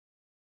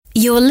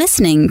You're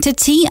listening to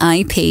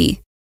TIP.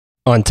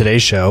 On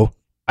today's show,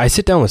 I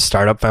sit down with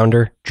startup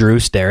founder Drew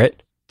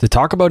Sterrett to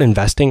talk about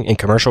investing in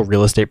commercial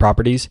real estate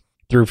properties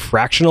through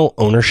fractional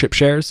ownership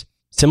shares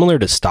similar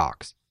to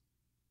stocks.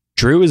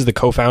 Drew is the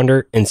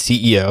co-founder and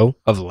CEO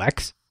of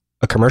Lex,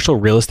 a commercial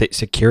real estate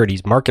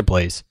securities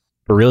marketplace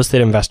for real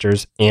estate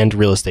investors and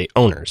real estate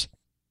owners.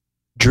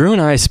 Drew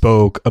and I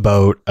spoke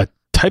about a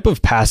type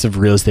of passive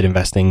real estate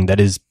investing that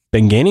has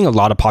been gaining a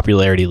lot of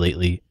popularity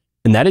lately,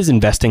 and that is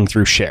investing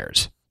through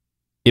shares.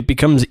 It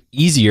becomes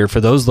easier for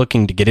those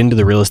looking to get into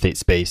the real estate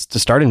space to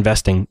start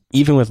investing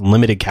even with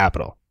limited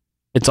capital.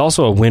 It's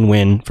also a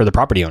win-win for the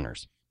property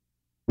owners.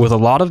 With a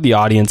lot of the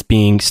audience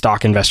being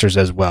stock investors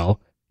as well,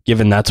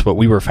 given that's what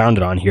we were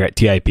founded on here at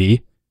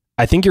TIP,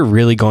 I think you're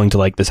really going to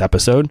like this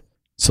episode,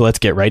 so let's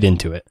get right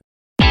into it.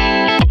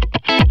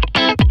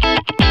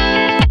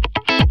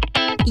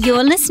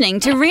 You're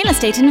listening to Real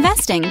Estate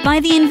Investing by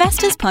the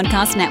Investors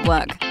Podcast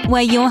Network,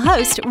 where your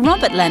host,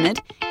 Robert Leonard,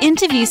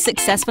 interviews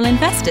successful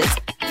investors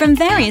from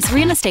various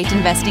real estate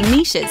investing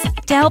niches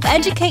to help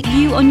educate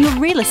you on your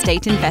real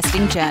estate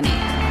investing journey.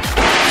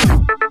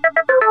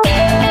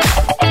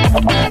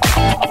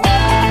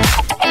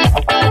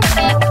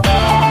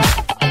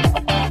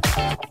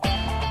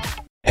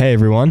 Hey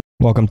everyone,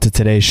 welcome to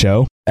today's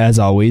show. As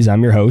always,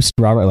 I'm your host,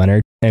 Robert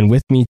Leonard, and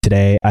with me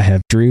today I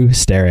have Drew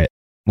Sterrett.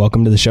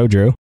 Welcome to the show,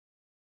 Drew.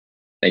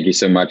 Thank you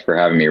so much for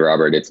having me,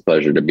 Robert. It's a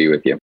pleasure to be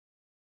with you.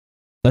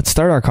 Let's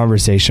start our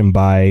conversation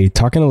by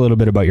talking a little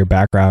bit about your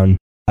background.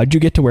 How'd you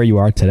get to where you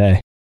are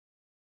today?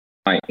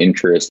 My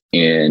interest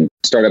in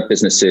startup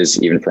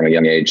businesses, even from a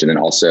young age, and then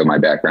also my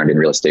background in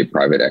real estate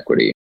private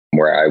equity,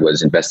 where I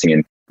was investing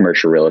in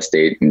commercial real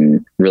estate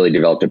and really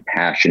developed a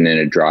passion and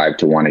a drive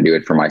to want to do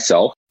it for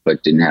myself,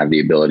 but didn't have the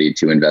ability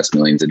to invest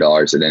millions of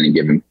dollars at any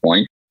given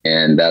point.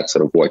 And that's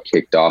sort of what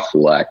kicked off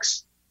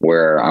Lex,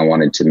 where I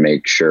wanted to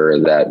make sure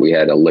that we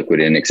had a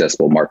liquid and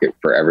accessible market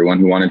for everyone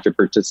who wanted to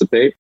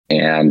participate.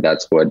 And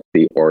that's what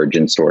the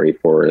origin story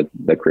for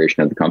the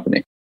creation of the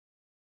company.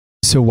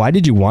 So why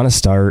did you want to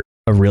start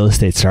a real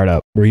estate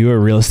startup? Were you a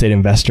real estate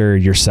investor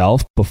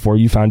yourself before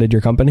you founded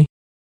your company?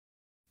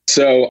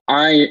 So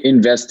I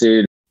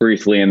invested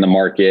briefly in the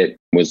market,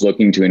 was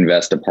looking to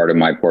invest a part of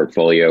my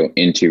portfolio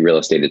into real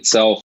estate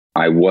itself.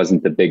 I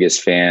wasn't the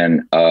biggest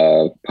fan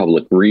of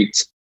public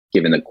REITs,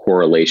 given the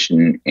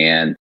correlation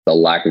and the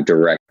lack of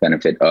direct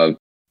benefit of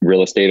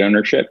real estate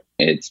ownership.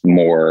 It's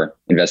more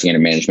investing in a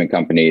management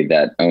company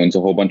that owns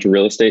a whole bunch of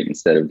real estate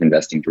instead of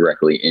investing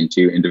directly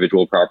into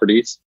individual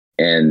properties.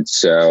 And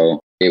so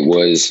it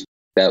was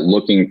that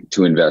looking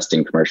to invest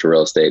in commercial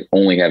real estate,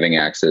 only having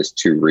access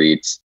to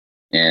REITs,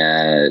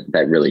 and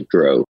that really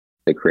drove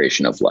the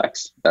creation of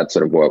Lex. That's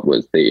sort of what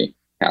was the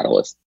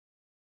catalyst.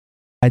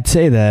 I'd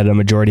say that a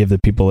majority of the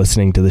people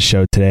listening to the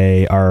show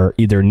today are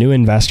either new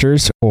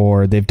investors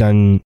or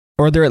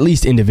they're at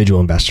least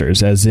individual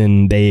investors, as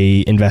in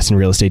they invest in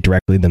real estate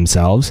directly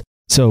themselves.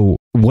 So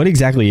what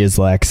exactly is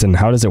Lex and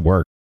how does it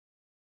work?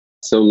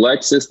 So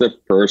Lex is the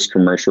first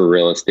commercial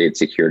real estate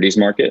securities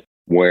market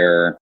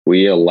where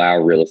we allow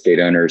real estate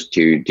owners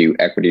to do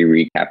equity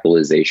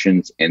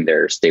recapitalizations in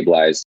their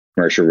stabilized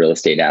commercial real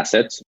estate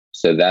assets.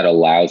 So that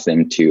allows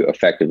them to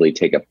effectively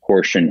take a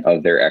portion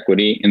of their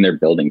equity in their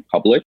building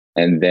public.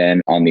 And then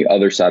on the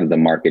other side of the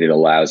market, it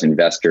allows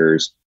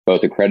investors,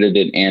 both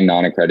accredited and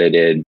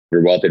non-accredited,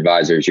 your wealth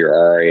advisors, your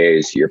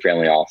RIAs, your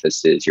family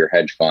offices, your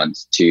hedge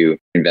funds, to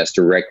invest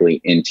directly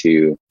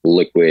into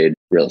liquid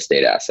real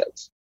estate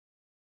assets.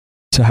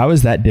 So how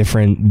is that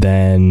different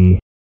than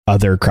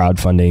other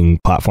crowdfunding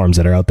platforms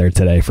that are out there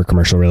today for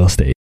commercial real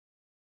estate?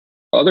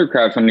 Other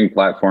crowdfunding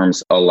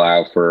platforms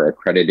allow for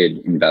accredited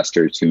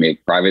investors to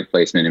make private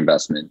placement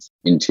investments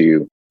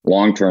into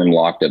long-term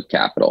locked-up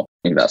capital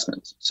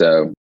investments.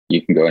 So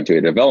you can go into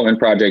a development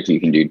project, you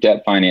can do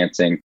debt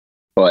financing,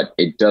 but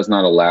it does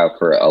not allow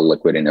for a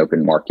liquid and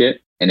open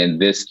market. And in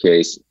this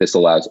case, this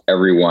allows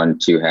everyone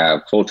to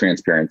have full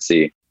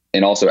transparency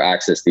and also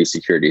access these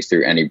securities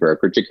through any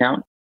brokerage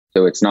account.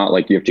 So it's not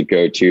like you have to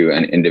go to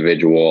an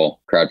individual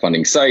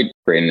crowdfunding site,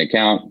 create an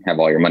account, have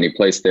all your money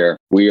placed there.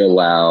 We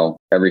allow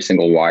every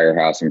single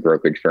wirehouse and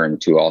brokerage firm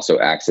to also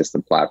access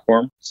the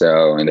platform.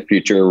 So in the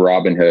future,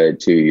 Robinhood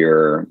to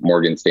your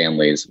Morgan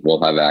Stanleys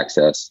will have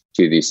access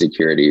to these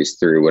securities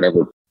through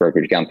whatever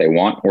brokerage account they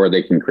want, or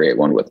they can create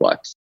one with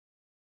Lex.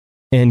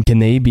 And can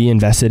they be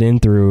invested in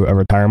through a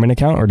retirement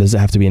account, or does it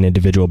have to be an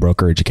individual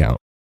brokerage account?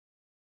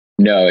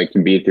 No, it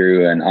can be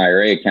through an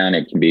IRA account.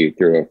 It can be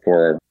through a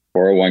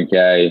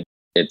 401k.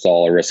 It's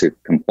all a risk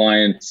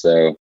compliant,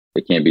 so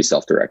it can't be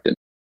self-directed.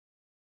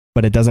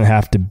 But it doesn't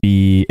have to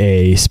be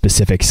a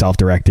specific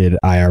self-directed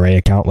IRA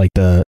account, like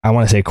the, I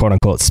want to say, quote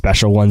unquote,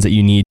 special ones that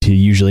you need to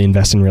usually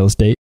invest in real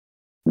estate?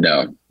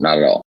 No, not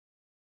at all.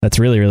 That's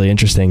really, really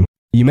interesting.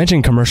 You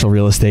mentioned commercial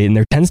real estate, and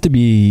there tends to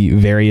be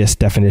various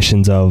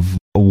definitions of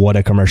what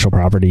a commercial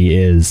property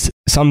is.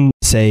 Some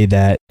say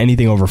that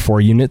anything over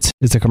 4 units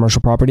is a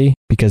commercial property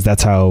because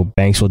that's how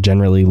banks will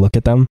generally look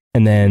at them.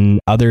 And then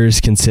others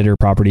consider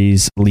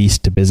properties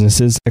leased to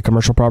businesses a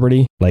commercial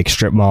property, like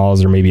strip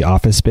malls or maybe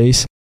office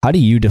space. How do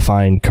you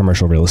define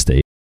commercial real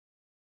estate?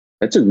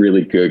 That's a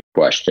really good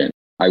question.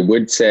 I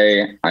would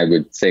say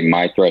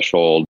my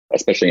threshold,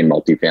 especially in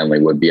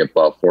multifamily, would be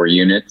above 4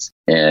 units.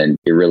 And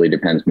it really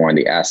depends more on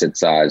the asset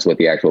size, what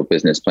the actual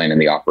business plan and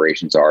the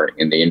operations are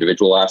in the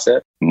individual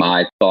asset.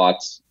 My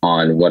thoughts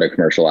on what a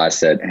commercial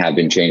asset have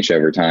been changed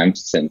over time,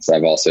 since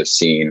I've also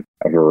seen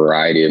a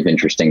variety of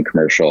interesting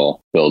commercial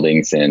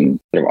buildings and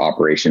sort of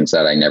operations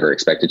that I never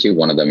expected to.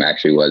 One of them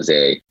actually was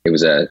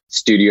a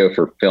studio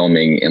for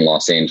filming in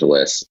Los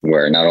Angeles,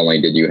 where not only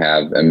did you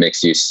have a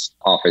mixed use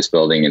office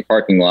building and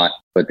parking lot,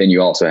 but then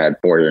you also had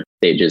 4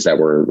 stages that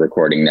were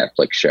recording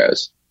Netflix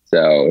shows.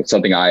 So it's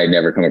something I had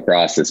never come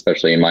across,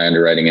 especially in my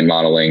underwriting and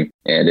modeling.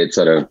 And it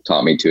sort of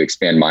taught me to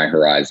expand my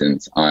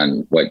horizons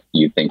on what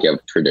you think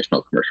of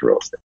traditional commercial real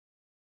estate.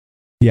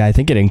 Yeah, I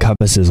think it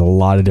encompasses a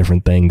lot of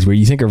different things. Where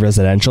you think of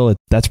residential,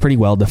 that's pretty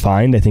well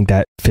defined. I think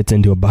that fits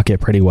into a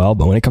bucket pretty well.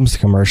 But when it comes to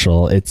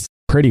commercial, it's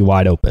pretty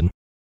wide open.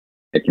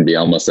 It can be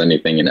almost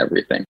anything and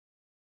everything.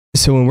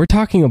 So when we're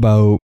talking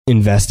about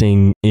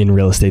investing in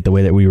real estate, the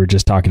way that we were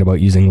just talking about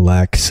using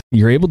Lex,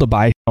 you're able to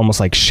buy almost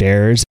like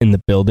shares in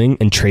the building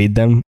and trade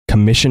them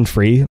commission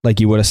free like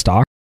you would a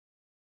stock?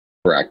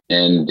 Correct.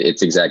 And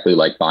it's exactly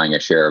like buying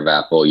a share of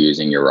Apple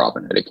using your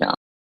Robinhood account.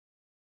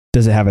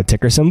 Does it have a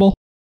ticker symbol?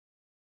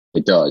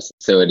 It does.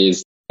 So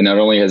it not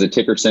only has a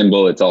ticker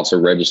symbol, it's also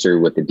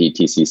registered with the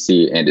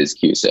DTCC and is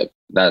QSIP.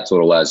 That's what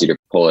allows you to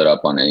pull it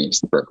up on any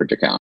brokerage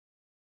account.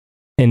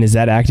 And is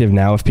that active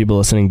now if people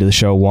listening to the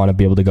show want to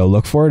be able to go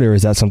look for it, or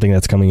is that something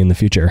that's coming in the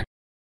future?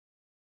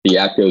 The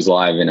app goes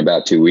live in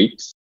about 2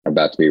 weeks,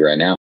 about to be right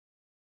now.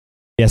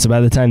 Yeah, so by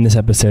the time this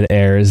episode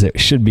airs, it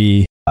should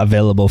be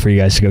available for you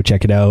guys to go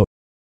check it out.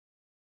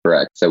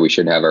 Correct. So we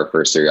should have our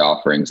first 3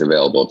 offerings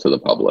available to the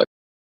public.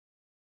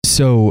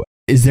 So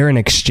is there an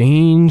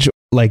exchange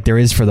like there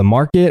is for the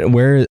market?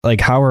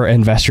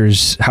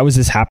 How is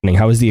this happening?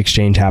 How is the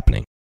exchange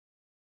happening?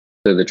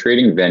 So the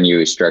trading venue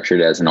is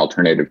structured as an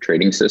alternative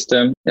trading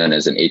system and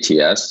as an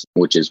ATS,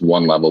 which is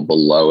 1 level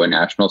below a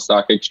national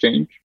stock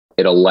exchange.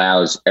 It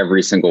allows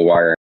every single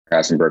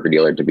wirehouse and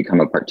broker-dealer to become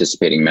a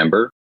participating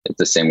member. It's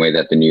the same way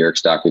that the New York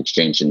Stock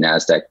Exchange and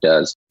NASDAQ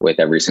does with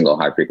every single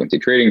high-frequency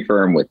trading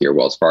firm, with your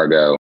Wells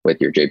Fargo,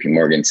 with your JP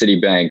Morgan,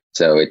 Citibank.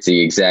 So it's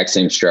the exact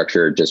same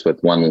structure, just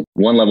with one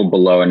level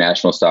below a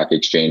national stock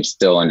exchange,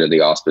 still under the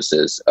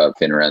auspices of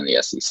FINRA and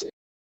the SEC.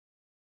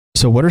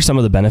 So what are some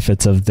of the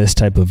benefits of this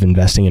type of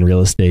investing in real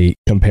estate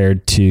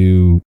compared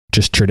to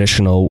just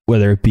traditional,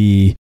 whether it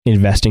be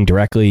investing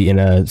directly in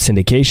a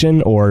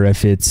syndication or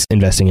if it's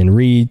investing in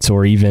REITs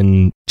or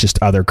even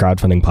just other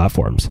crowdfunding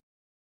platforms?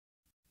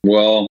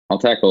 Well,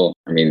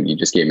 you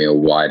just gave me a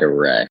wide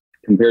array.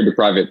 Compared to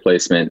private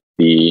placement,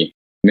 the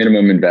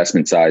minimum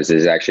investment size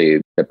is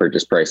actually the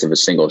purchase price of a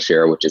single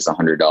share, which is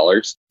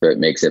 $100. So it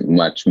makes it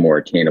much more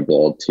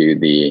attainable to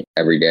the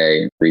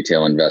everyday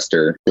retail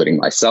investor, including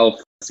myself,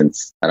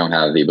 since I don't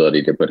have the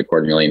ability to put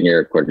 $250,000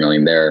 here,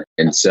 $250,000 there.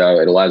 And so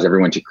it allows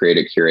everyone to create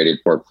a curated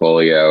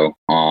portfolio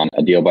on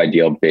a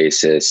deal-by-deal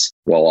basis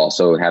while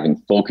also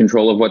having full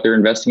control of what they're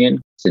investing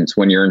in. Since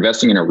when you're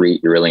investing in a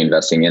REIT, you're really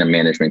investing in a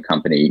management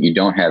company. You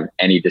don't have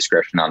any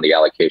discretion on the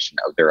allocation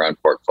of their own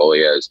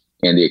portfolios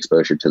and the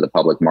exposure to the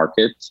public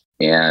markets.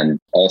 And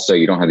also,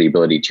 you don't have the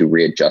ability to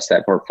readjust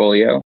that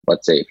portfolio.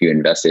 Let's say if you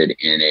invested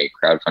in a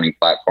crowdfunding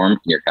platform and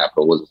your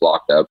capital was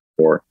locked up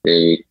for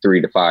 3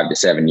 to 5 to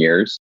 7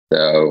 years.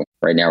 So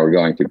right now we're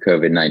going through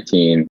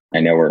COVID-19. I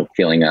know we're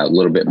feeling a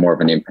little bit more of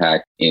an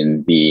impact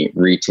in the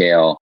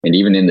retail and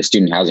even in the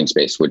student housing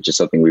space, which is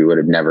something we would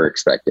have never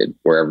expected,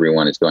 where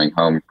everyone is going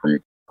home from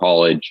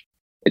college.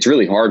 It's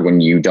really hard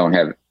when you don't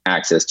have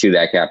access to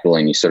that capital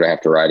and you sort of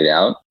have to ride it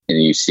out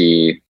and you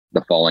see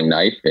the falling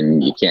knife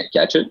and you can't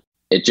catch it.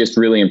 It just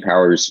really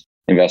empowers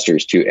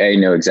investors to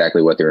know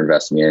exactly what they're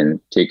investing in,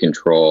 take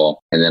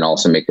control, and then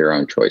also make their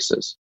own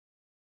choices.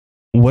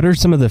 What are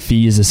some of the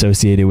fees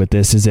associated with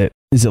this? Is it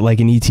like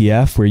an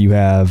ETF where you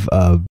have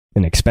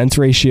an expense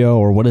ratio,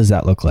 or what does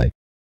that look like?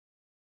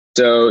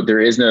 So there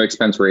is no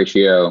expense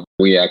ratio.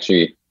 We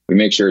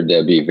make sure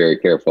to be very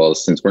careful,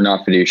 since we're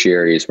not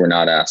fiduciaries, we're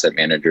not asset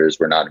managers,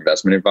 we're not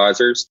investment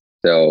advisors.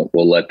 So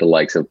we'll let the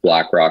likes of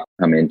BlackRock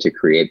come in to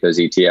create those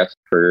ETFs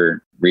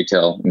for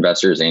retail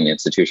investors and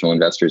institutional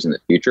investors in the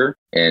future.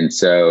 And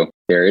so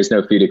there is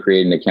no fee to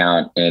create an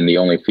account. And the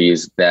only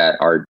fees that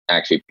are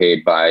actually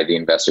paid by the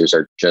investors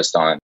are just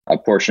on a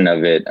portion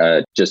of it.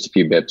 Just a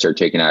few bips are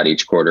taken out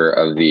each quarter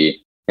of the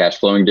cash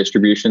flowing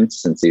distributions,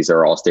 since these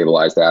are all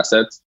stabilized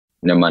assets.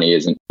 No money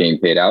isn't being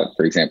paid out.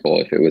 For example,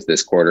 if it was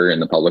this quarter in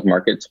the public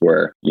markets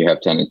where you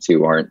have tenants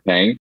who aren't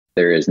paying,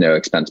 there is no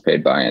expense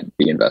paid by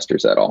the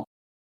investors at all.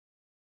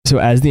 So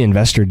as the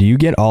investor, do you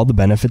get all the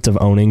benefits of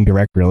owning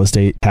direct real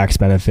estate, tax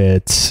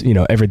benefits,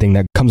 everything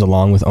that comes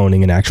along with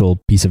owning an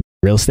actual piece of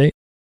real estate?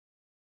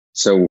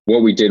 So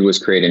what we did was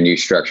create a new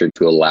structure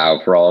to allow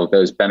for all of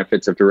those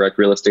benefits of direct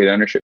real estate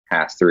ownership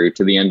pass through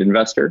to the end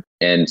investor.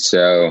 And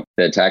so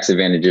the tax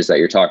advantages that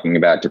you're talking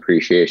about,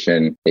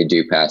 depreciation, they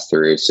do pass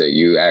through. So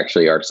you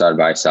actually are side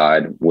by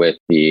side with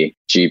the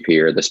GP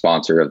or the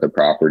sponsor of the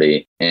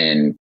property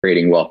and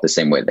creating wealth the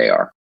same way they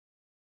are.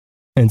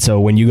 And so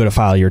when you go to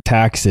file your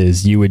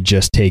taxes, you would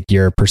just take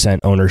your percent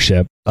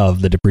ownership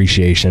of the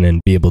depreciation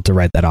and be able to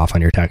write that off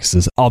on your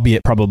taxes,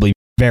 albeit probably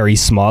very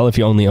small if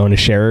you only own a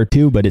share or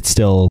two, but it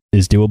still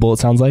is doable, it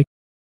sounds like.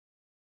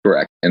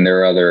 Correct. And there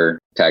are other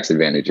tax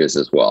advantages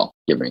as well,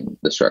 given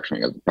the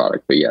structuring of the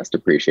product. But yes,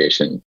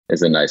 depreciation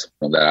is a nice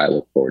one that I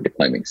look forward to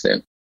claiming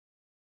soon.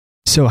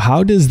 So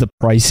how does the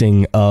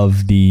pricing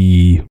of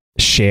the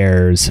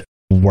shares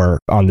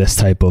work on this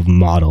type of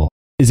model?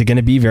 Is it going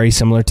to be very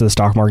similar to the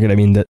stock market? I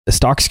mean, the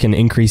stocks can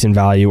increase in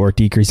value or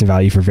decrease in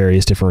value for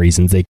various different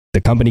reasons.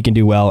 The company can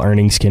do well,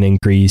 earnings can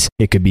increase.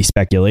 It could be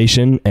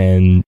speculation,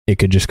 and it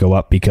could just go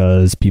up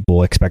because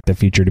people expect the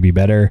future to be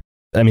better.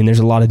 I mean, there's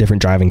a lot of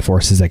different driving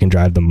forces that can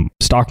drive the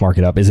stock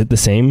market up. Is it the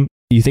same?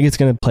 Do you think it's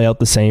going to play out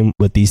the same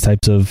with these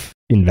types of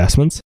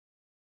investments?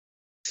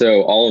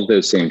 So all of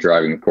those same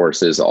driving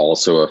forces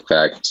also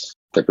affect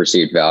the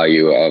perceived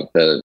value of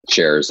the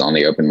shares on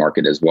the open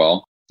market as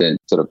well. And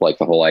sort of like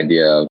the whole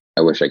idea of,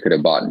 I wish I could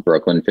have bought in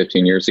Brooklyn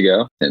 15 years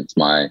ago, since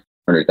my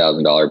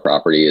 $100,000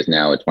 property is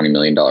now a $20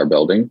 million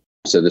building.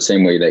 So the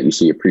same way that you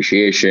see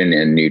appreciation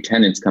and new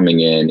tenants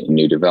coming in and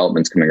new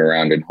developments coming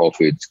around and Whole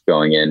Foods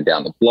going in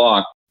down the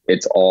block,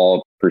 it's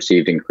all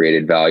perceived and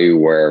created value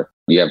where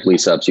you have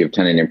lease ups, you have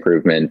tenant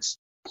improvements,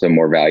 so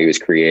more value is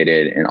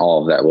created, and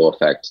all of that will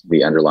affect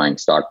the underlying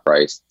stock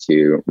price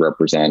to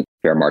represent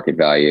fair market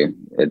value.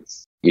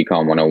 It's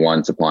Econ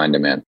 101, supply and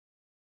demand.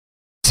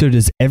 So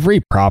does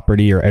every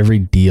property or every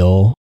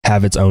deal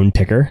have its own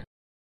ticker?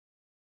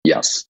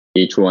 Yes.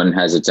 Each one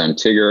has its own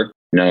ticker.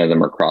 None of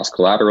them are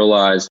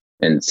cross-collateralized.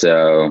 And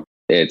so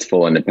it's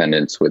full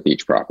independence with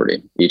each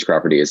property. Each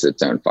property is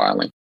its own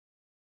filing.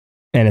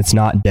 And it's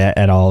not debt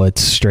at all.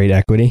 It's straight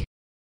equity?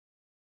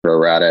 Pro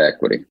rata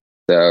equity.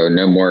 So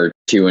no more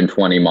 2 and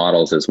 20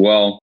 models as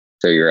well.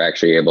 So you're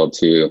actually able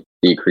to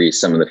decrease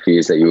some of the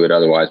fees that you would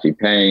otherwise be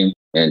paying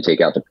and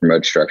take out the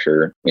promote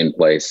structure in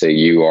place. So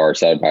you are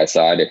side by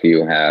side. If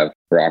you have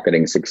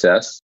rocketing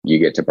success, you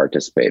get to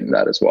participate in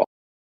that as well.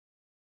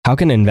 How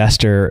can an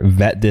investor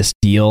vet this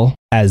deal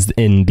as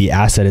in the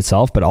asset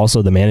itself, but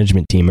also the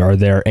management team? Are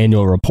there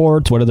annual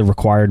reports? What are the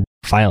required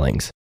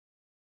filings?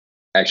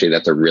 Actually,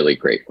 that's a really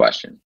great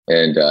question.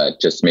 And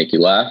just to make you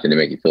laugh and to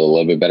make you feel a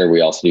little bit better,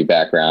 we also do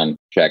background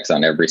checks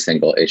on every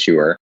single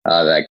issuer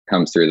that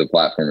comes through the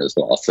platform as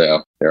well.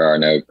 So there are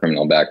no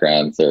criminal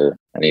backgrounds or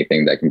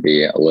anything that can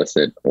be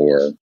illicit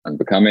or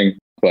unbecoming.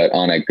 But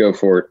on a go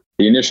forward,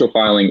 the initial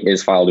filing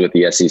is filed with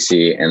the SEC.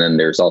 And then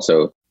there's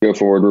also go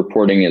forward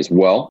reporting as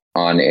well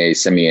on a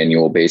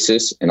semi-annual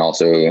basis, and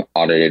also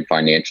audited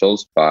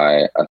financials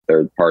by a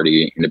third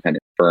party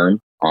independent firm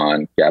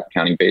on GAAP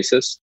accounting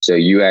basis. So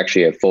you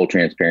actually have full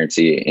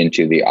transparency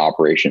into the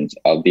operations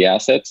of the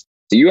assets.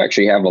 So you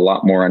actually have a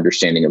lot more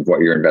understanding of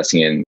what you're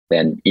investing in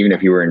than even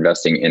if you were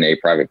investing in a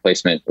private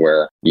placement,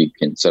 where you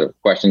can sort of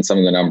question some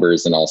of the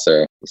numbers and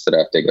also sort of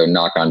have to go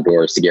knock on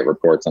doors to get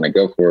reports on a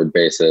go forward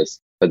basis.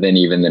 But then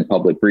even in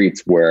public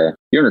REITs, where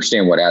you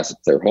understand what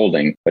assets they're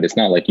holding, but it's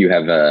not like you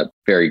have a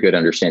very good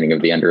understanding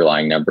of the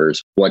underlying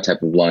numbers, what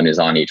type of loan is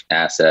on each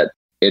asset.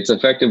 It's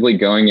effectively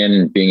going in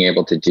and being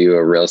able to do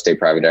a real estate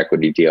private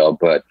equity deal,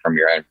 but from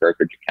your own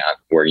brokerage account,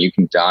 where you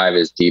can dive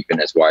as deep and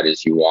as wide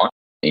as you want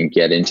and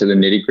get into the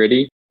nitty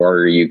gritty,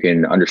 or you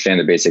can understand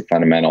the basic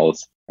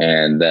fundamentals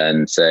and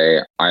then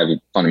say, I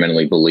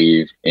fundamentally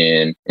believe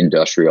in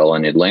industrial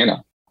in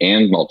Atlanta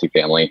and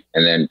multifamily,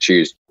 and then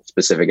choose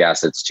specific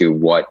assets to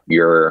what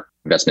your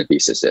investment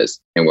thesis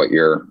is and what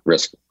your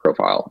risk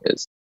profile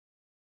is.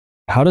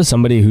 How does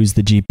somebody who's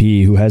the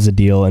GP who has a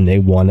deal and they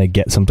want to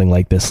get something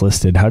like this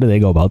listed, how do they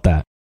go about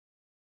that?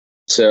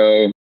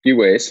 So a few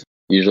ways.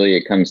 Usually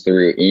it comes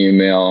through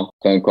email,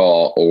 phone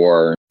call,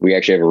 or we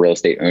actually have a real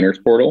estate owners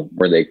portal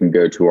where they can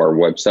go to our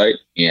website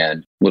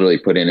and literally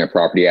put in a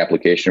property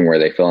application where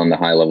they fill in the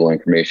high level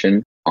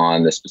information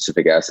on the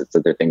specific assets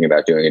that they're thinking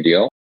about doing a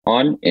deal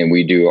on. And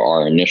we do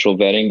our initial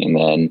vetting. And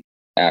then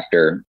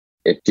after,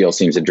 if deal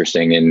seems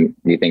interesting and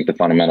you think the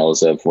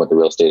fundamentals of what the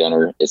real estate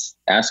owner is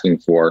asking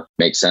for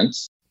makes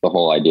sense, the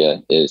whole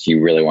idea is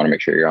you really want to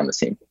make sure you're on the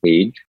same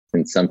page.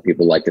 And some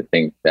people like to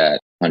think that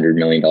 $100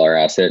 million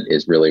asset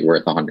is really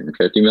worth $150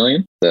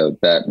 million. So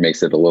that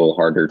makes it a little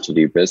harder to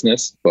do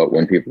business. But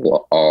when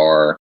people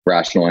are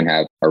rational and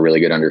have a really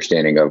good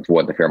understanding of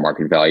what the fair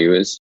market value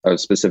is of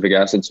specific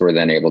assets, we're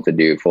then able to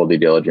do full due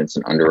diligence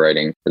and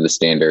underwriting for the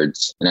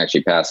standards and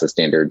actually pass the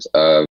standards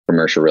of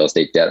commercial real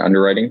estate debt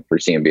underwriting for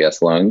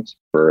CMBS loans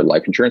for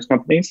life insurance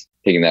companies,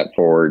 taking that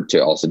forward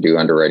to also do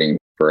underwriting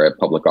for a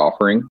public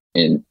offering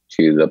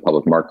into the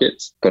public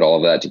markets. Put all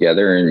of that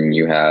together and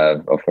you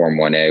have a Form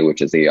 1A, which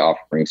is the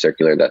offering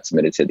circular that's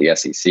submitted to the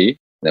SEC. And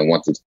then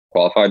once it's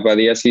qualified by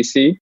the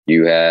SEC,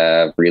 you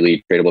have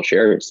freely tradable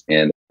shares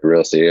and the real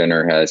estate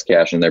owner has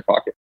cash in their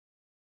pocket.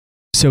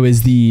 So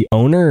is the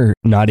owner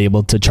not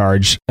able to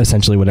charge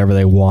essentially whatever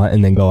they want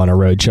and then go on a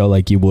roadshow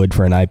like you would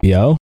for an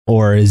IPO?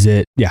 Or is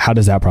it, how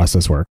does that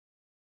process work?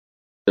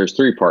 There's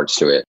three parts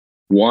to it.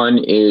 One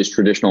is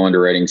traditional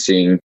underwriting,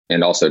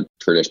 and also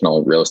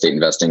traditional real estate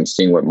investing,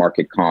 seeing what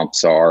market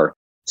comps are,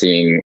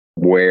 seeing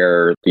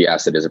where the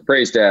asset is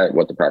appraised at,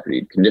 what the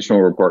property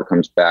conditional report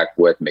comes back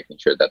with, making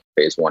sure that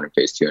phase 1 and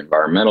phase 2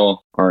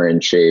 environmental are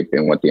in shape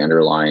and what the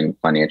underlying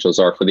financials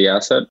are for the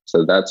asset.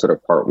 So that's sort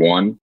of part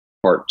one.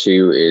 Part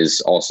two is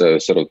also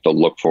sort of the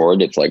look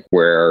forward. It's like,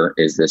 where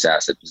is this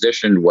asset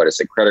positioned? What is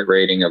the credit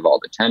rating of all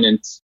the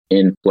tenants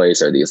in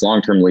place? Are these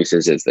long-term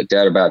leases? Is the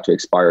debt about to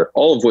expire?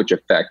 All of which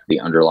affect the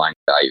underlying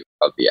value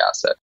of the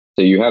asset.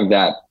 So you have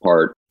that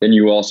part. Then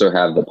you also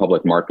have the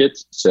public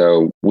markets.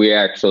 So we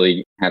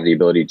actually have the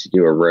ability to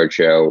do a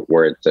roadshow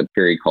where it's a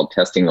period called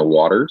testing the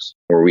waters,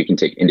 where we can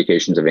take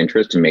indications of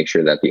interest to make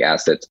sure that the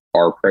assets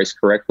are priced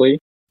correctly.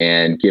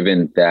 And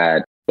given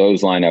that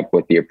those line up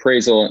with the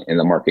appraisal and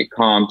the market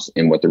comps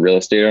and what the real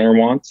estate owner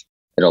wants,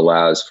 it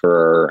allows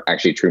for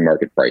actually true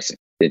market pricing.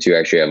 That you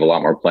actually have a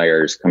lot more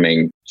players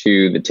coming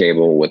to the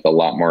table with a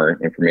lot more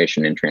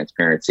information and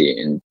transparency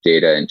and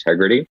data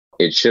integrity.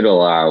 It should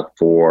allow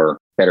for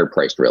better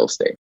priced real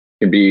estate.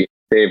 It can be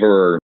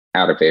favor or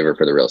out of favor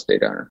for the real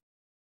estate owner.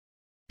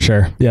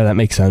 Sure. Yeah, that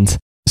makes sense.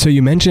 So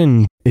you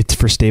mentioned it's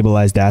for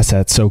stabilized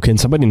assets. So can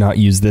somebody not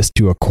use this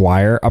to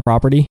acquire a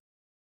property?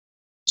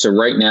 So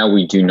right now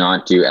we do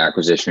not do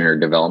acquisition or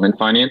development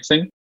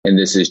financing, and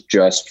this is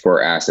just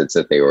for assets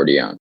that they already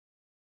own.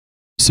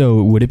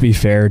 So would it be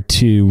fair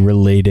to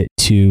relate it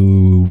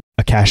to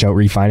a cash out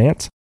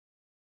refinance?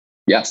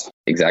 Yes,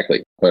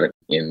 exactly. Put it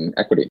in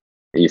equity.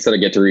 You sort of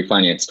get to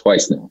refinance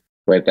twice now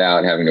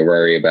without having to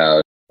worry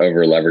about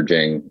over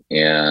leveraging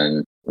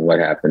and what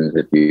happens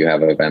if you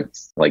have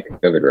events like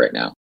COVID right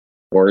now,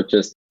 or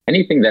just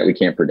anything that we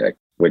can't predict,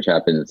 which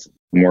happens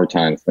more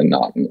times than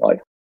not in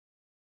life.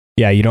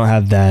 Yeah, you don't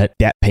have that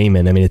debt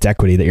payment. I mean, it's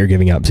equity that you're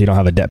giving up. So you don't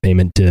have a debt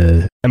payment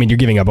you're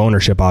giving up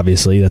ownership,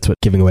 obviously. That's what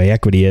giving away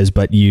equity is,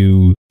 but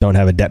you don't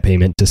have a debt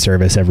payment to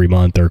service every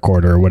month or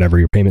quarter or whatever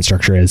your payment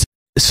structure is.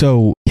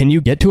 So can you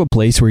get to a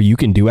place where you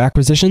can do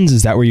acquisitions?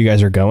 Is that where you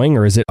guys are going,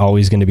 or is it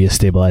always going to be a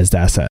stabilized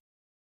asset?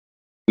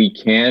 We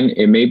can.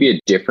 It may be a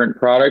different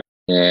product,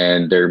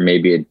 and there may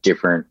be a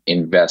different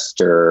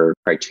investor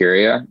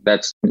criteria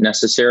that's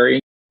necessary.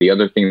 The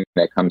other thing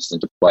that comes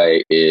into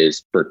play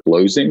is for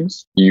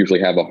closings, you usually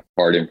have a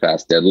hard and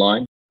fast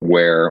deadline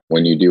where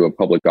when you do a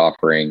public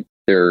offering,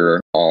 there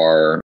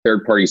are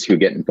third parties who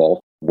get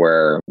involved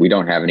where we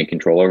don't have any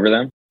control over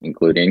them,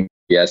 including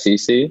the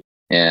SEC.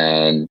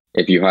 And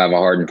if you have a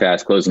hard and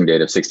fast closing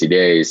date of 60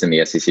 days and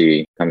the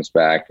SEC comes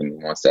back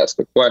and wants to ask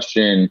a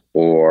question,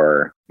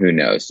 or who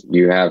knows,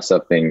 you have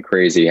something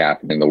crazy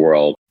happen in the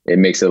world, it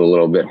makes it a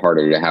little bit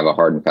harder to have a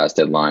hard and fast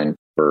deadline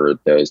for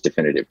those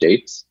definitive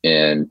dates.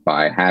 And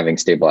by having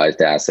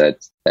stabilized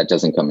assets, that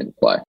doesn't come into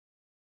play.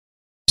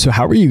 So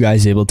how were you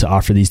guys able to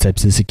offer these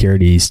types of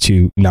securities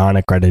to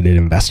non-accredited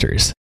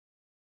investors?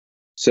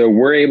 So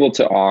we're able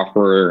to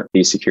offer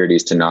these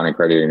securities to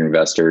non-accredited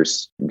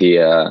investors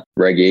via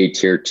Reg A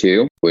Tier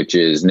 2, which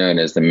is known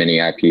as the mini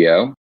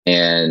IPO.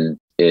 And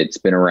it's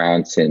been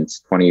around since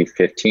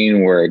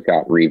 2015, where it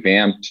got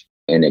revamped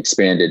and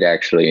expanded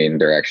actually. And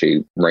they're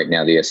actually, right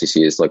now, the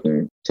SEC is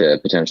looking to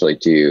potentially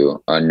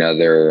do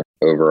another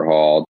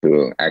overhaul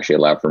to actually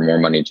allow for more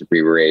money to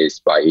be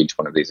raised by each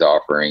one of these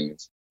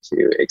offerings,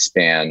 to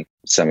expand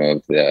some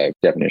of the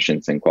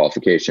definitions and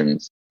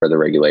qualifications for the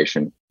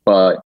regulation.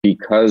 But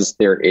because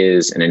there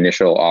is an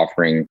initial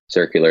offering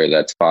circular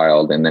that's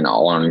filed and then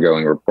all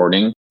ongoing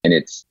reporting, and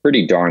it's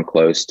pretty darn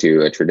close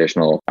to a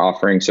traditional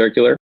offering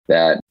circular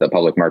that the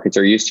public markets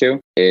are used to,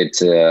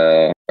 it's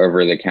a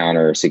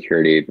over-the-counter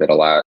security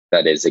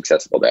that is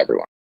accessible to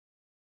everyone.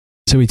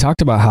 So we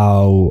talked about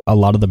how a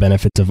lot of the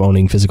benefits of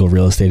owning physical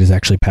real estate is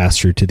actually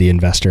passed through to the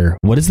investor.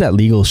 What does that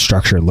legal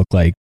structure look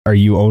like? Are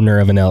you owner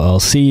of an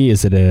LLC?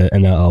 Is it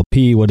an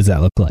LLP? What does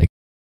that look like?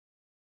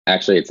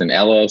 Actually, it's an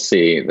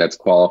LLC that's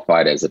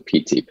qualified as a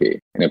PTP.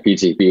 And a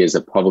PTP is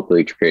a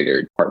publicly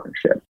traded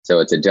partnership. So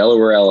it's a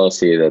Delaware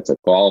LLC that's a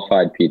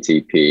qualified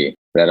PTP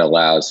that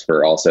allows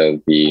for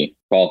also the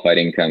qualified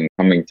income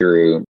coming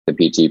through the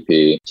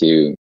PTP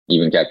to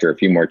even capture a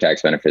few more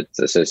tax benefits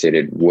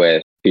associated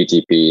with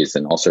PTPs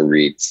and also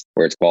REITs,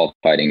 where it's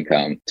qualified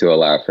income to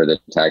allow for the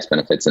tax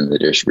benefits and the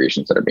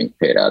distributions that are being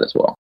paid out as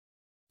well.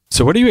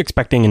 So what are you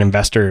expecting an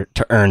investor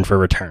to earn for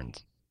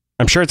returns?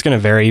 I'm sure it's going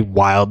to vary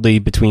wildly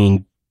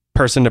between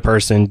person to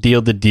person,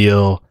 deal to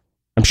deal.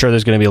 I'm sure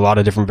there's going to be a lot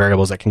of different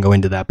variables that can go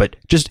into that, but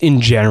just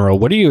in general,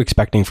 what are you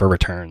expecting for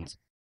returns?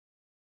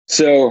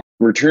 So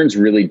returns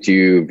really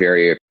do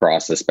vary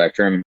across the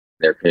spectrum.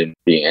 There could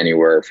be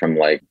anywhere from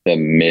like the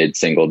mid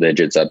single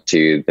digits up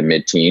to the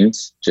mid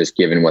teens, just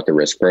given what the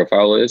risk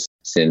profile is.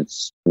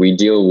 Since we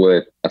deal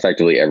with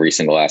effectively every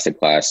single asset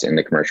class in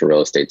the commercial real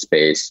estate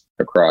space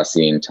across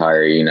the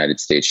entire United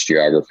States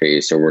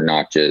geography. So we're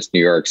not just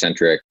New York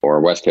centric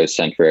or West Coast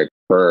centric.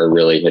 We're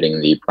really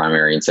hitting the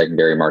primary and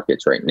secondary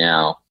markets right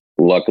now.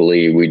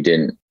 Luckily,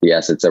 the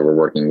assets that we're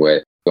working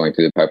with going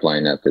through the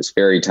pipeline at this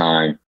very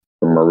time.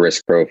 From a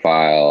risk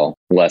profile,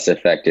 less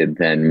affected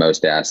than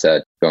most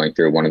assets going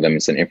through. One of them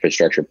is an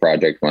infrastructure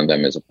project. One of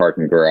them is a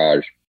parking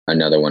garage.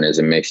 Another one is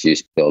a mixed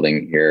use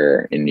building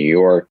here in New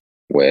York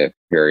with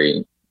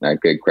very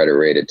good credit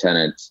rated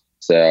tenants.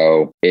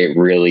 So it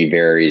really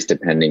varies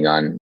depending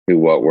on who,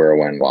 what, where,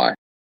 when, why.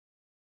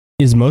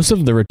 Is most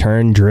of the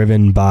return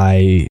driven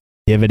by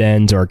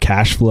dividends or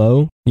cash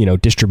flow,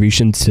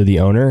 distributions to the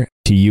owner,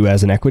 to you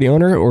as an equity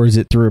owner, or is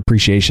it through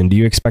appreciation? Do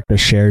you expect the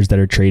shares that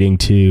are trading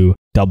to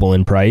double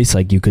in price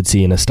like you could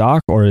see in a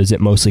stock, or is it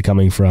mostly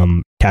coming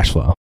from cash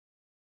flow?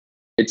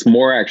 It's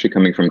more actually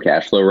coming from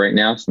cash flow right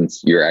now,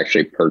 since you're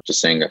actually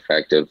purchasing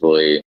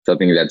effectively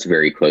something that's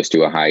very close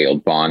to a high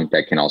yield bond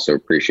that can also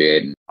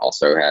appreciate and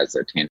also has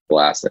a tangible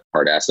asset,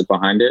 hard asset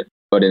behind it.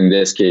 But in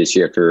this case,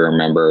 you have to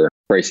remember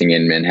pricing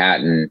in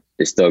Manhattan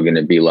is still going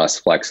to be less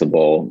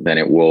flexible than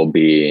it will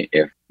be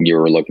if you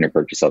were looking to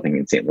purchase something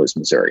in St. Louis,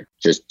 Missouri.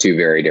 Just two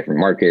very different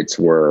markets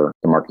where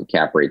the market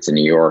cap rates in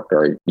New York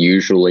are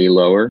usually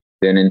lower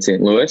than in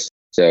St. Louis.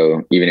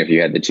 So even if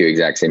you had the two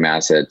exact same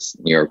assets,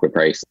 New York would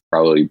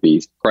probably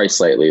be priced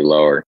slightly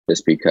lower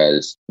just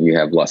because you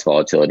have less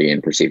volatility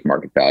in perceived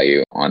market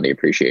value on the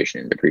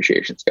appreciation and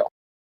depreciation scale.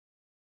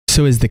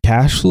 So is the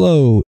cash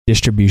flow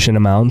distribution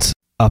amounts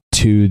up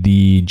to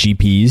the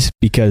GPs?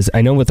 Because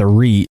I know with a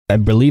REIT, I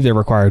believe they're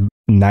required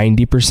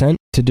 90%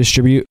 to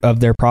distribute of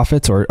their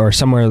profits or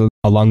somewhere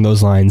along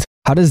those lines.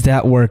 How does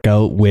that work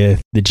out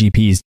with the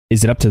GPs?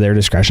 Is it up to their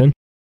discretion?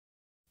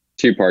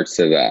 Two parts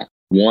to that.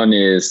 One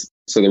is,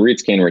 so the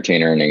REITs can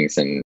retain earnings,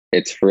 and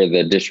it's for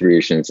the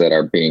distributions that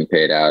are being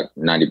paid out.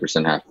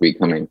 90% have to be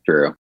coming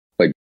through,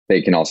 but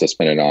they can also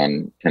spend it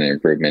on tenant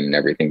improvement and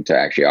everything to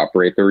actually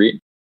operate the REIT.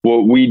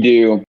 What we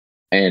do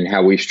and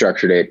how we've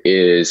structured it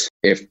is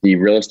if the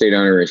real estate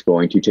owner is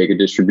going to take a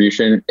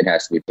distribution, it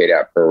has to be paid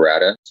out pro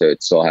rata. So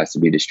it still has to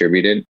be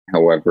distributed.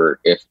 However,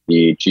 if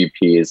the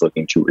GP is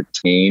looking to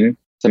retain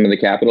some of the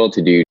capital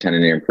to do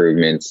tenant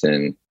improvements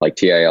and like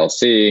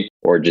TILC,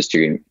 or just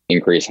to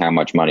increase how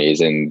much money is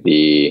in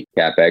the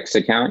CapEx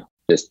account,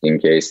 just in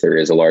case there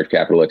is a large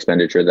capital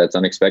expenditure that's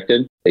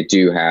unexpected, they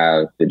do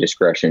have the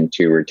discretion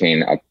to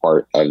retain a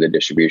part of the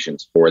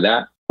distributions for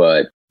that.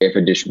 But if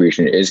a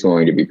distribution is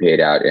going to be paid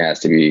out, it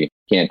has to be,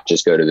 can't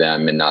just go to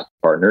them and not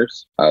the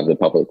partners of the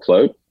public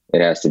float.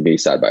 It has to be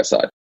side by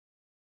side.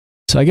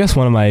 So I guess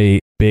one of my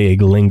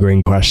big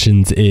lingering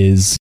questions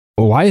is,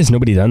 why has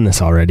nobody done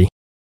this already?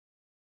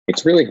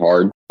 It's really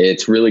hard.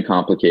 It's really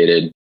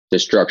complicated to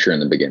structure in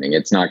the beginning.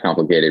 It's not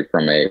complicated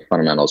from a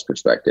fundamentals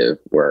perspective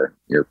where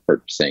you're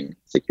purchasing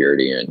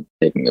security and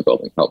taking the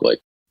building public.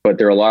 But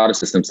there are a lot of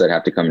systems that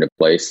have to come into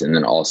place. And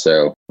then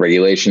also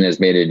regulation has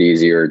made it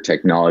easier.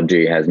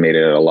 Technology has made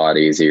it a lot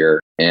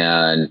easier.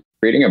 And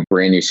creating a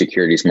brand new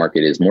securities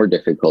market is more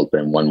difficult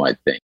than one might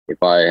think.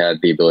 If I had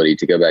the ability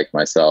to go back to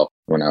myself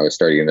when I was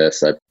starting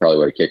this, I probably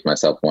would have kicked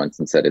myself once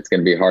and said, it's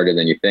going to be harder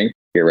than you think.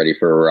 Get ready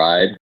for a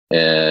ride.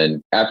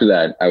 And after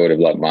that, I would have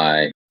let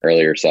my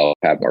earlier self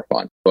have more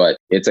fun. But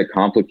it's a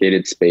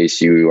complicated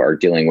space. You are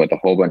dealing with a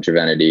whole bunch of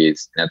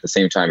entities. And at the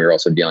same time, you're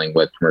also dealing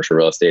with commercial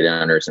real estate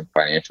owners and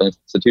financial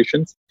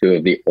institutions, two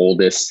of the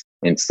oldest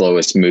and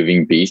slowest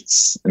moving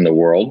beasts in the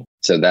world.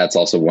 So that's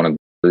also one of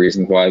the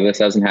reasons why this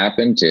hasn't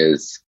happened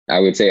is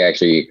I would say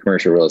actually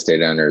commercial real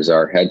estate owners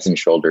are heads and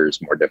shoulders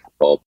more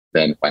difficult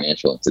than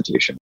financial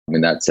institutions. I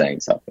mean, that's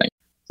saying something.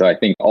 So I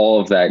think all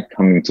of that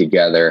coming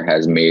together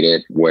has made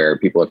it where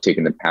people have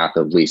taken the path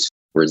of least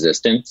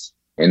resistance,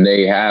 and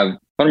they have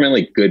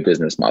fundamentally good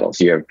business models.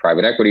 You have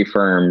private equity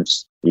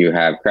firms, you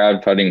have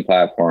crowdfunding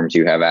platforms,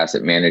 you have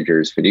asset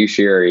managers,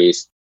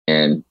 fiduciaries,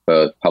 and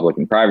both public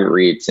and private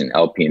REITs and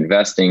LP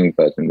investing,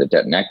 both in the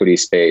debt and equity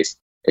space.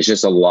 It's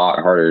just a lot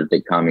harder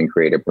to come and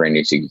create a brand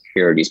new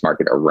securities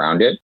market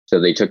around it.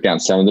 So they took down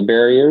some of the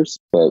barriers,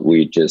 but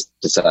we just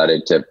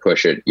decided to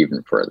push it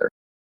even further.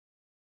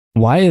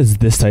 Why is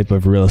this type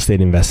of real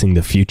estate investing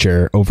the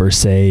future over,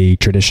 say,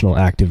 traditional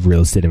active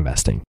real estate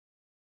investing?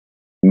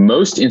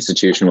 Most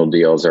institutional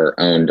deals are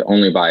owned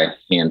only by a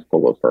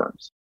handful of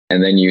firms.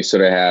 And then you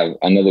sort of have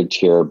another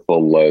tier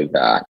below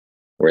that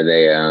where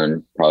they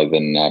own probably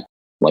the next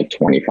like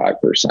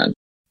 25%.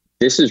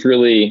 This is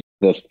really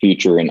the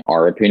future in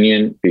our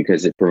opinion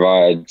because it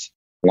provides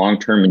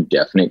long-term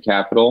indefinite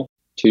capital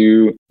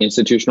to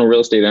institutional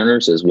real estate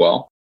owners as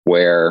well,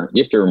 where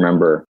you have to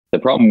remember the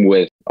problem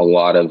with a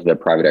lot of the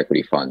private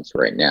equity funds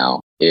right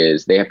now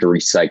is they have to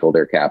recycle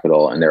their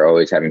capital and they're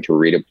always having to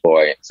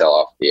redeploy and sell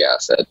off the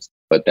assets.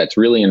 But that's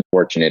really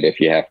unfortunate if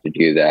you have to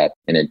do that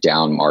in a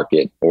down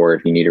market or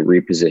if you need to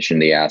reposition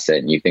the asset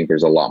and you think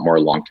there's a lot more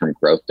long-term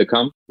growth to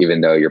come,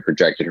 even though your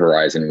projected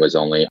horizon was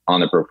only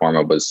on the pro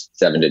forma was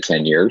 7 to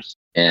 10 years.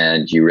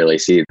 And you really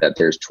see that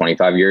there's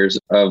 25 years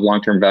of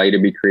long-term value to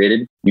be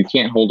created. You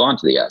can't hold on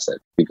to the asset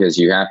because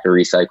you have to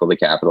recycle the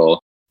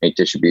capital, make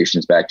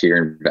distributions back to your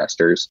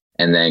investors,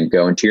 and then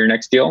go into your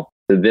next deal.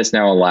 So this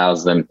now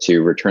allows them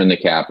to return the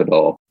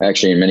capital.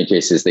 Actually, in many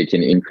cases, they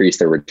can increase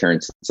their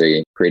returns since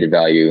they created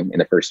value in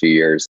the first few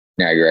years.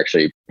 Now you're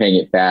actually paying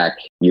it back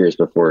years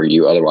before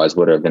you otherwise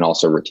would have, and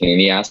also retain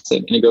the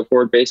asset in a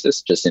go-forward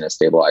basis, just in a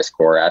stabilized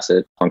core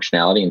asset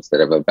functionality instead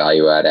of a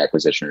value-add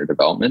acquisition or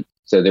development.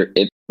 So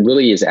it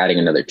really is adding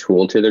another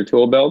tool to their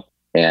tool belt.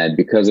 And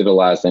because it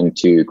allows them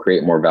to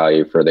create more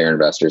value for their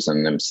investors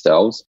and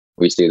themselves,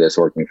 we see this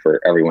working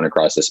for everyone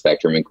across the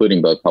spectrum,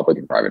 including both public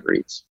and private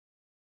REITs.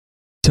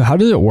 So how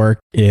does it work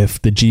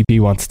if the GP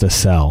wants to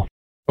sell,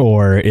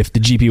 or if the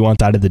GP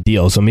wants out of the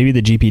deal? So maybe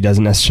the GP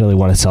doesn't necessarily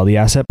want to sell the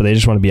asset, but they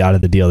just want to be out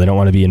of the deal. They don't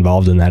want to be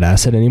involved in that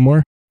asset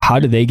anymore. How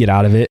do they get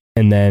out of it?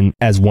 And then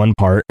as one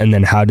part, and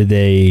then how do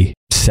they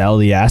sell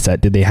the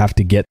asset? Did they have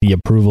to get the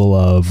approval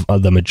of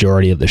the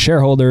majority of the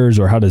shareholders,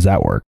 or how does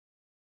that work?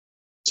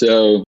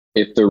 So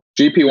if the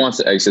GP wants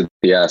to exit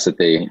the asset,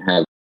 they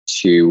have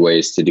two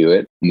ways to do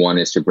it. One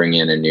is to bring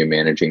in a new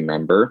managing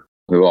member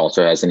who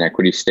also has an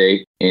equity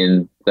stake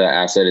in the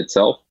asset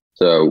itself.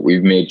 So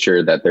we've made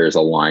sure that there's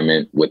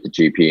alignment with the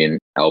GP and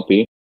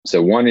LP.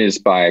 So one is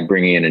by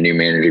bringing in a new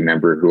managing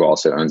member who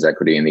also owns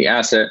equity in the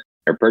asset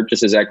or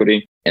purchases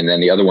equity. And then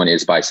the other one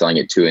is by selling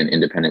it to an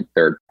independent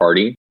third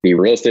party. The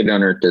real estate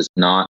owner does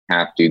not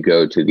have to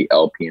go to the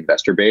LP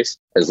investor base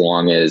as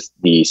long as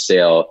the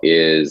sale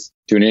is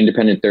to an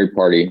independent third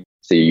party.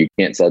 So you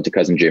can't sell it to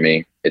Cousin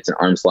Jimmy. It's an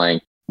arm's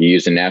length. You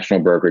use a national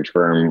brokerage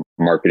firm,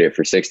 market it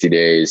for 60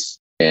 days,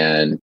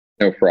 and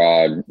no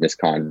fraud,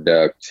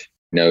 misconduct,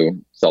 no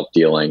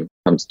self-dealing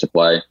comes to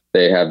play.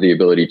 They have the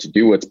ability to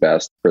do what's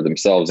best for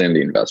themselves and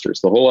the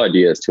investors. The whole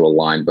idea is to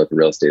align both the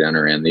real estate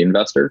owner and the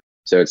investor.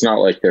 So it's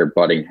not like they're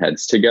butting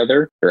heads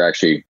together. They're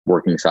actually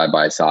working side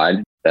by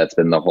side. That's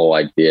been the whole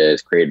idea,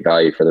 is create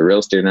value for the real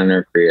estate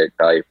owner, create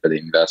value for the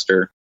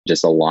investor,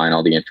 just align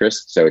all the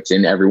interests. So it's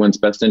in everyone's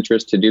best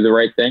interest to do the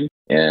right thing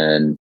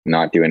and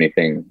not do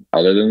anything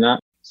other than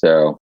that.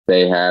 So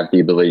they have the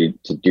ability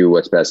to do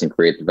what's best and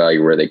create the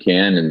value where they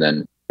can. And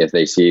then if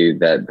they see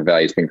that the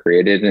value has been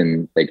created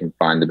and they can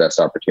find the best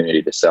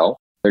opportunity to sell,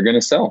 they're going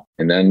to sell.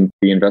 And then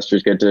the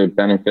investors get to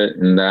benefit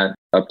in that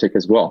uptick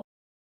as well.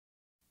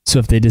 So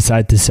if they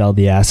decide to sell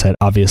the asset,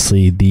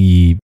 obviously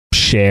the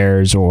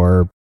shares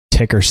or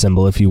ticker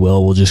symbol, if you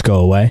will just go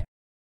away?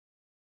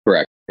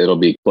 Correct. It'll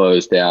be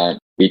closed out.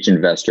 Each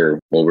investor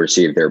will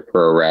receive their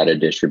pro rata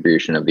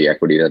distribution of the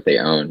equity that they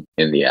own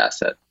in the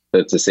asset. So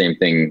it's the same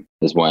thing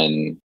as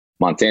when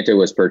Monsanto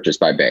was purchased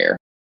by Bayer,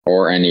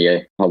 or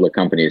any public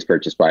company is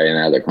purchased by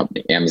another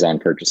company, Amazon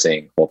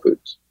purchasing Whole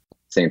Foods.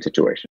 Same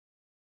situation.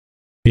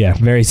 Yeah,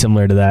 very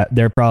similar to that.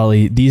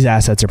 These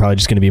assets are probably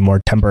just going to be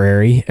more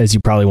temporary, as you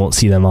probably won't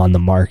see them on the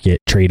market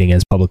trading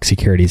as public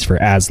securities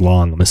for as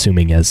long, I'm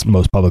assuming, as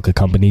most public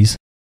companies.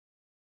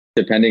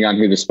 Depending on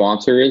who the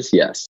sponsor is,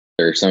 yes.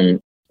 There are some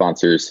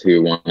sponsors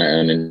who want to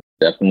own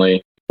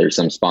indefinitely. There's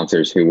some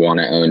sponsors who want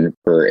to own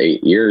for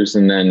 8 years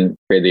and then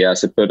trade the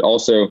asset, but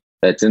also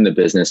that's in the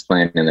business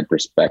plan and the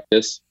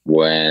prospectus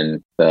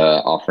when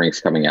the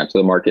offering's coming out to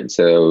the market.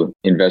 So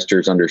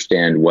investors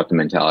understand what the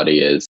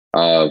mentality is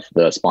of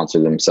the sponsor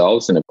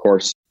themselves. And of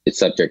course, it's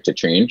subject to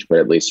change, but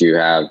at least you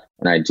have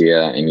an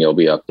idea and you'll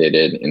be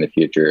updated in the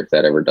future if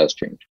that ever does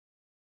change.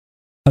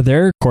 Are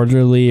there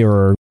quarterly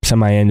or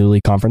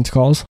semi-annually conference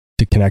calls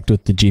to connect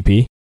with the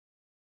GP?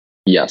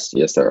 Yes,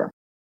 there are.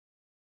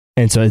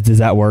 And so does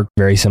that work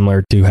very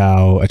similar to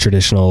how a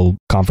traditional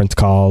conference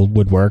call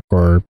would work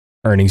or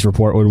earnings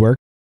report would work?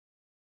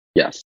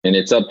 Yes. And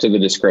it's up to the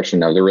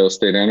discretion of the real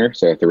estate owner.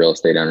 So if the real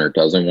estate owner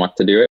doesn't want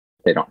to do it,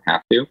 they don't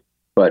have to.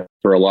 But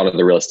for a lot of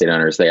the real estate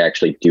owners, they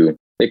actually do.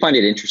 They find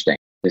it interesting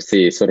to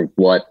see sort of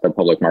what the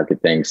public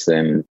market thinks.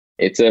 And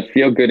it's a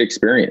feel-good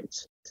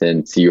experience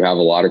since you have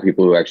a lot of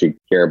people who actually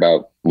care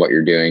about what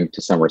you're doing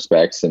to some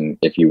respects. And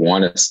if you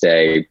want to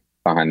stay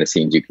behind the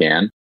scenes, you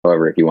can.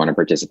 However, if you want to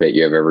participate,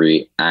 you have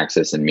every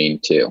access and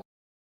mean to.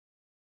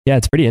 Yeah,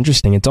 it's pretty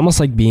interesting. It's almost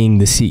like being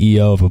the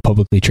CEO of a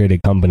publicly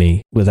traded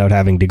company without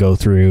having to go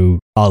through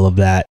all of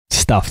that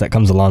stuff that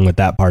comes along with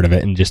that part of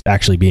it and just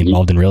actually be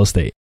involved in real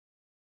estate.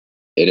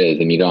 It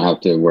is. And you don't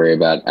have to worry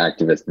about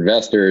activist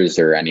investors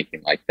or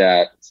anything like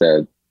that.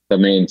 So the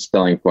main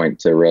selling point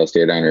to real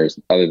estate owners,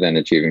 other than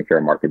achieving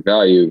fair market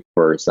value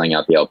for selling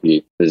out the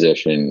LP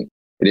position,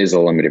 it is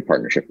a limited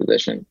partnership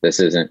position. This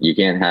isn't, you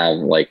can't have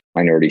like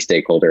minority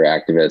stakeholder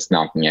activists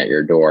knocking at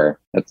your door.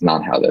 That's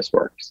not how this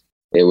works.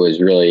 It was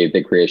really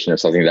the creation of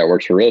something that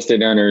works for real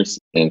estate owners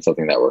and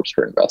something that works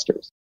for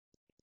investors.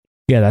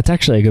 Yeah, that's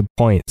actually a good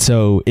point.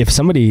 So if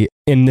somebody,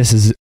 and this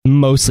is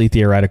mostly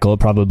theoretical, it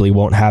probably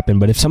won't happen,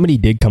 but if somebody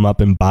did come up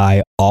and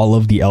buy all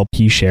of the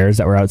LP shares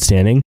that were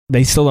outstanding,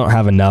 they still don't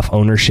have enough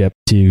ownership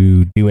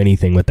to do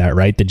anything with that,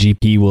 right? The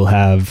GP will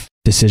have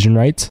decision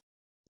rights?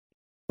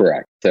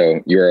 Correct.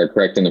 So you're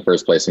correct in the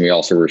first place. And we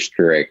also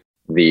restrict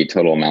the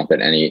total amount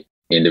that any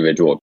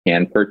individual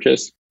can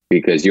purchase.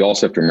 because you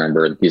also have to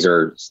remember these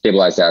are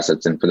stabilized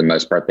assets, and for the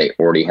most part, they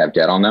already have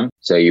debt on them.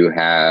 So you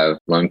have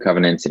loan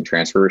covenants and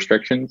transfer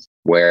restrictions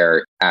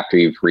where after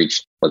you've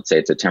reached, let's say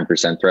it's a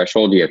 10%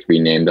 threshold, you have to be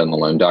named on the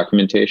loan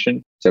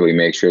documentation. So we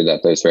make sure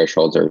that those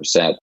thresholds are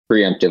set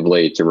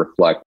preemptively to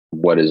reflect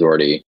what is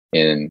already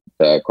in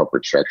the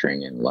corporate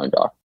structuring and loan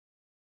doc.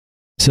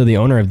 So the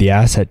owner of the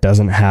asset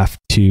doesn't have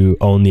to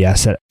own the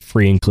asset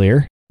free and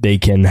clear. They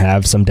can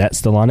have some debt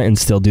still on it and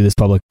still do this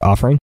public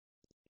offering?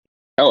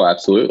 Oh,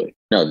 absolutely.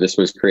 No, this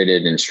was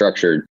created and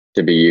structured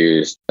to be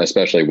used,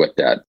 especially with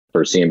debt.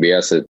 For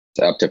CMBS, it's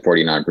up to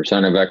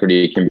 49% of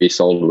equity can be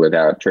sold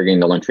without triggering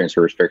the loan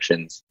transfer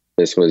restrictions.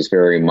 This was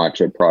very much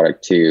a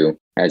product to,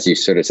 as you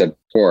sort of said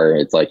before,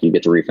 it's like you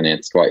get to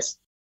refinance twice.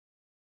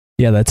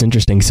 Yeah, that's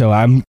interesting. So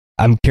I'm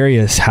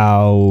curious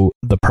how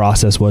the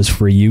process was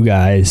for you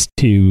guys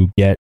to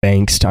get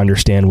banks to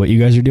understand what you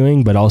guys are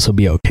doing, but also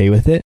be okay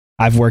with it.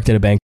 I've worked at a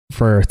bank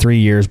for 3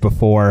 years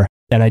before,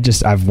 and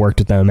I've worked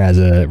with them as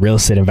a real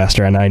estate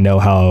investor, and I know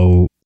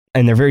how,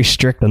 and they're very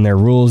strict on their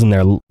rules and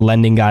their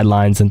lending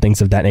guidelines and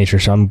things of that nature.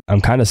 So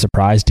I'm kind of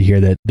surprised to hear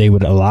that they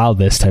would allow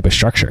this type of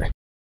structure.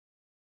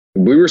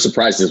 We were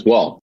surprised as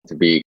well, to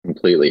be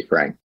completely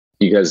frank,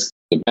 because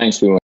the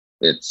banks we went,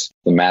 it's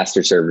the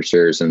master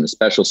servicers and the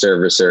special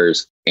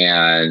servicers,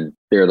 and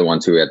they're the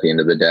ones who, at the end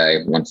of the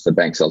day, once the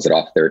bank sells it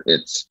off,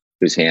 it's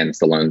whose hands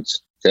the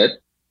loans sit.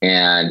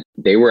 And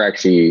they were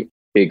actually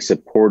big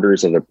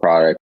supporters of the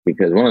product,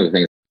 because one of the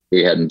things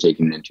we hadn't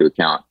taken into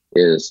account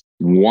is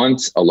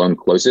once a loan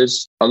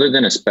closes, other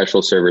than a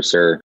special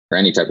servicer or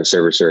any type of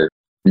servicer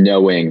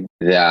knowing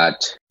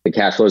that the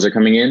cash flows are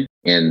coming in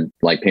and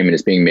like payment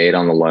is being made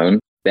on the loan,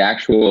 the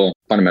actual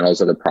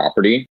fundamentals of the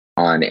property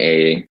on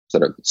a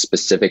sort of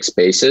specific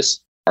basis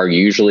are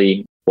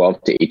usually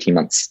 12 to 18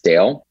 months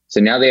stale. So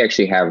now they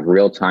actually have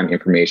real-time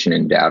information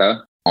and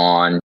data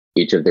on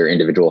each of their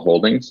individual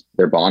holdings,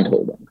 their bond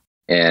holding.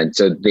 And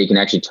so they can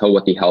actually tell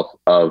what the health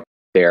of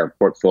their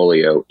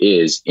portfolio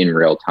is in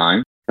real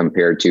time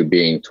compared to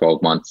being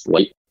 12 months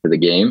late to the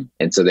game.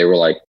 And so they were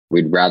like,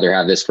 we'd rather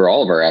have this for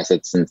all of our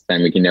assets, since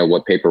then we can know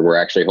what paper we're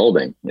actually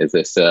holding. Is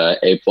this A+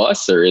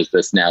 or is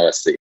this now a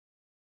C?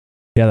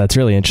 Yeah, that's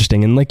really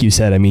interesting. And like you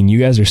said, I mean, you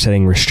guys are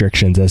setting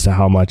restrictions as to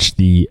how much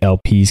the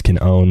LPs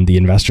can own the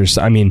investors.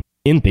 I mean,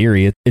 in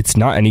theory, it's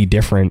not any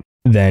different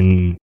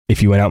than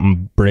if you went out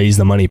and raised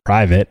the money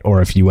private, or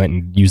if you went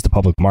and used the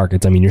public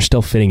markets. I mean, you're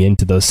still fitting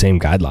into those same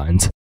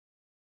guidelines.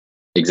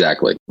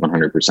 Exactly,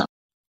 100%.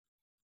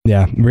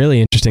 Yeah,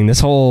 really interesting. This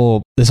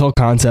whole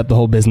concept, the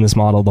whole business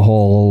model, the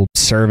whole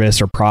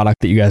service or product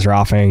that you guys are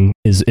offering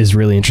is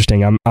really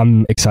interesting.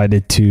 I'm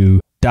excited to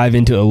dive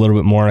into it a little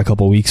bit more in a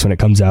couple of weeks when it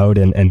comes out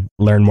and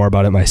learn more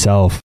about it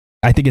myself.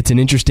 I think it's an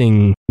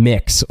interesting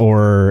mix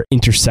or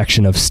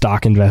intersection of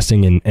stock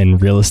investing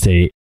and real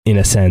estate in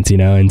a sense, you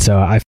know, and so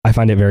I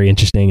find it very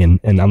interesting,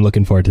 and I'm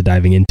looking forward to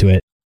diving into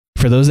it.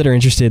 For those that are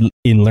interested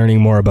in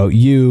learning more about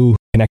you,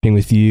 connecting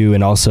with you,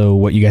 and also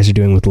what you guys are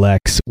doing with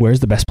Lex,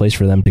 where's the best place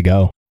for them to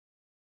go?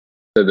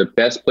 So the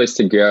best place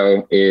to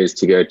go is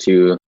to go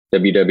to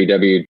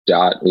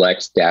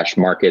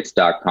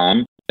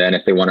www.lex-markets.com. And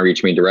if they want to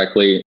reach me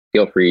directly,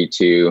 feel free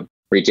to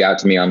reach out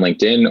to me on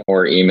LinkedIn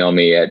or email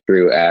me at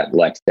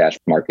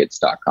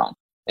drew@lex-markets.com,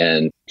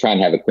 and try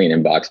and have a clean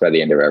inbox by the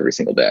end of every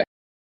single day.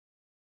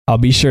 I'll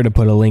be sure to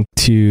put a link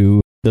to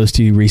those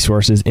two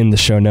resources in the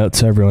show notes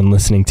so everyone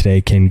listening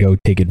today can go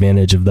take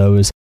advantage of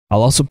those.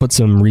 I'll also put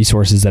some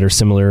resources that are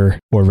similar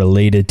or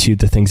related to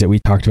the things that we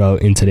talked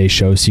about in today's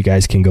show, so you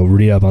guys can go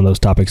read up on those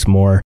topics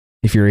more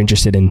if you're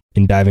interested in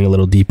diving a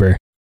little deeper.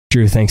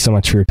 Drew, thanks so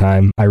much for your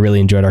time. I really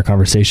enjoyed our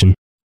conversation.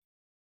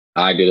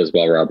 I did as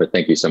well, Robert.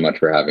 Thank you so much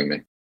for having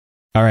me.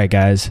 All right,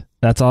 guys,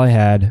 that's all I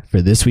had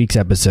for this week's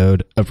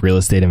episode of Real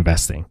Estate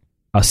Investing.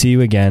 I'll see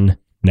you again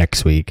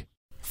next week.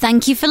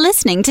 Thank you for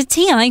listening to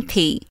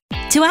TIP.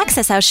 To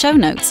access our show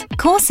notes,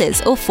 courses,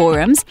 or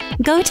forums,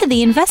 go to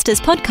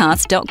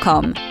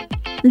theinvestorspodcast.com.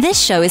 This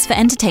show is for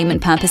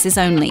entertainment purposes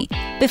only.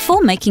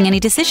 Before making any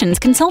decisions,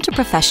 consult a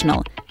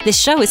professional. This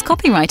show is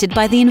copyrighted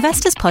by the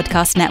Investors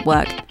Podcast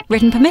Network.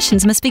 Written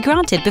permissions must be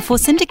granted before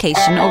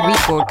syndication or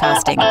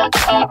rebroadcasting.